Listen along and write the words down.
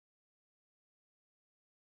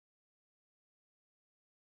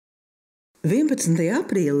11.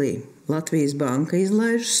 aprīlī Latvijas Banka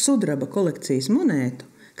izlaiž sudraba kolekcijas monētu,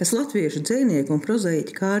 kas latviešu dzejnieka un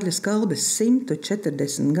prozaiķa Kārļa Skalbes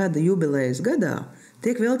 140 gada jubilejas gadā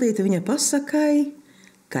tiek veltīta viņa pasakai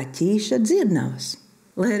Kaķīša dzirnavas.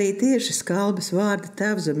 Lai arī tieši Skalbes vārdi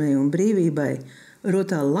tēvzemei un brīvībai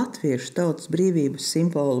rotā latviešu tautas brīvības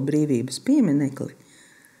simbolu brīvības pieminekli,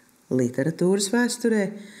 literatūras vēsturē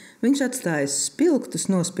viņš atstājas spilgtus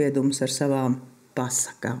nospiedumus ar savām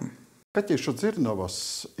pasakām. Kaķīša dzirnavas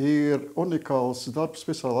ir unikāls darbs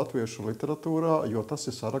visā latviešu literatūrā, jo tas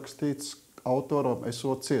ir sarakstīts autoram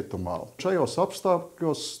esot cietumā. Šajos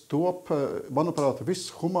apstākļos top, manuprāt,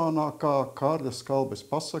 vishumānākā Kārļa Skalbes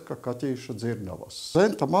pasaka Kaķīša dzirnavas.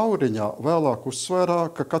 Zenta Mauriņa vēlāk uzsvērā,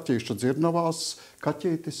 ka Kaķīša dzirnavās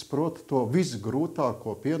kaķītis prot to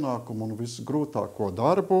visgrūtāko pienākumu un visgrūtāko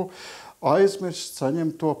darbu, aizmirst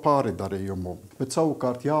saņemt to pāridarījumu. Bet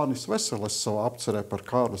savukārt Jānis Veseles savā apcerē par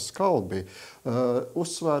Kārļa Skalbi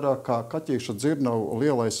uzsvērā, ka Kaķīša dzirnavu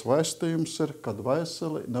lielais vēstījums ir, ka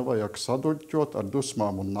dvēseli nevajag saduļķot ar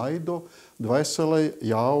dusmām un naidu, dvēselei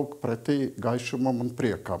jāaug pretī gaišumam un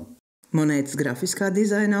priekam. Monētas grafiskā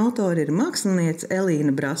dizaina autori ir māksliniece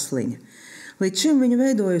Elīna Brasliņa. Līdz šim viņa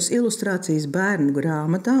veidojusi ilustrācijas bērnu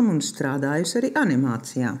grāmatām un strādājusi arī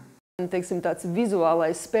animācijā. Teiksim, tāds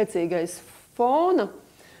vizuālais, spēcīgais fona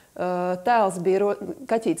tēls bija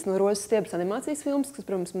Kaķītis no Rozes stiebras animācijas filmas, kas,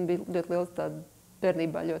 protams, man bija ļoti liels tāda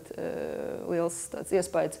bērnībā ļoti liels tāds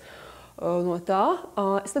iespējas no tā.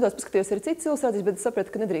 Es nedaudz paskatījos arī citas ilustrācijas, bet es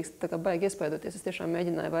sapratu, ka nedrīkst tā kā baigi iespaidoties. Es tiešām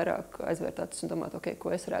mēģināju vairāk aizvērt acis un domāt,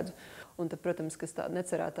 ko es redzu. Un tad, protams, kas tāda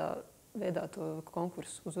necerētā veidā to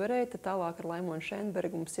konkursu uzvarēja, tad tālāk ar Laimonu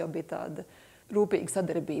Šenbergu mums jau bija tāda rūpīga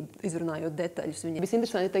sadarbība, izrunājot detaļus.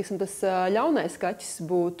 Visinteresanti, teiksim, tas ļaunais kaķis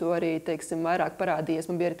būtu arī, teiksim, vairāk parādījies.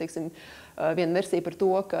 Man bija arī, teiksim, viena versija par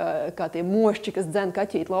to, kā tie mošķi, kas dzen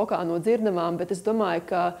kaķīti laukā no dzirnavām, bet es domāju,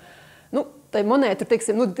 ka tai monētu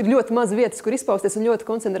ir ļoti maz vietas, kur izpausties, un ļoti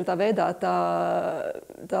koncentrētā veidā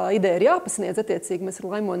tā ideja ir jāpasniedz. Attiecīgi mēs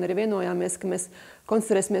ar Laimonu arī vienojāmies, ka mēs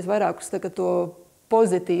koncentrēsimies vairāk uz to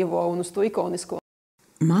pozitīvo un uz to ikonisko.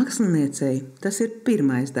 Māksliniecei tas ir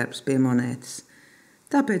pirmais darbs pie monētas.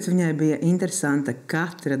 Tāpēc viņai bija interesanta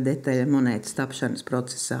katra detaļa monētas tapšanas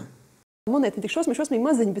procesā. Monēta ir tik šausmīgi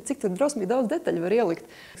maziņa, bet cik tur drausmīgi daudz detaļu var ielikt.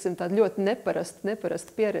 Tāda ļoti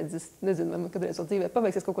neparasta pieredze. Es nezinu, vai man kādreiz vēl dzīvē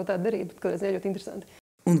paveiksies kaut ko tādu darīt, bet kādreiz ļoti interesanti.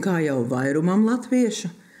 Un kā jau vairumam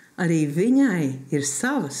latviešu, arī viņai ir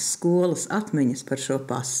savas skolas atmiņas par šo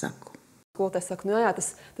pasaku. Skolotājs saka,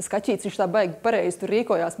 tas kaķītis, viņš tā baigi pareizi tur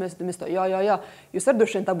rīkojās, mēs tā, jā, jūs ar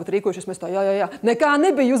droši vien tā būtu rīkojušies, mēs tā, jā, nekā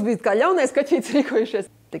nebija, jūs bijat kā ļaunais kaķītis rīkojušies.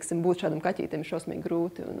 Teiksim, būt šādam kaķītim ir šausmīgi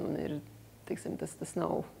grūti un ir, teiksim, tas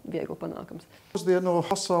nav viegli panākams. Mūsdienu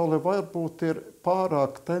pasaule varbūt ir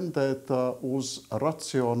pārāk tendēta uz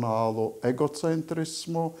racionālu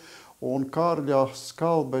egocentrismu, un Kārļa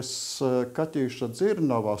Skalbes Kaķīša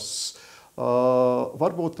dzirnavas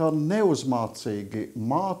varbūt tā neuzmācīgi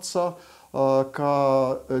māca, ka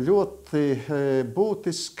ļoti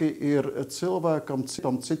būtiski ir cilvēkam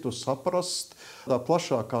citu saprast.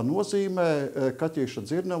 Plašākā nozīmē Kaķīša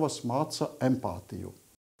dzirnavas māca empātiju.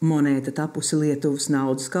 Monēta tapusi Lietuvas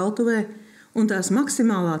naudas kaltuvē, un tās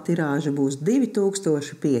maksimālā tirāža būs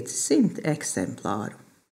 2500 eksemplāru.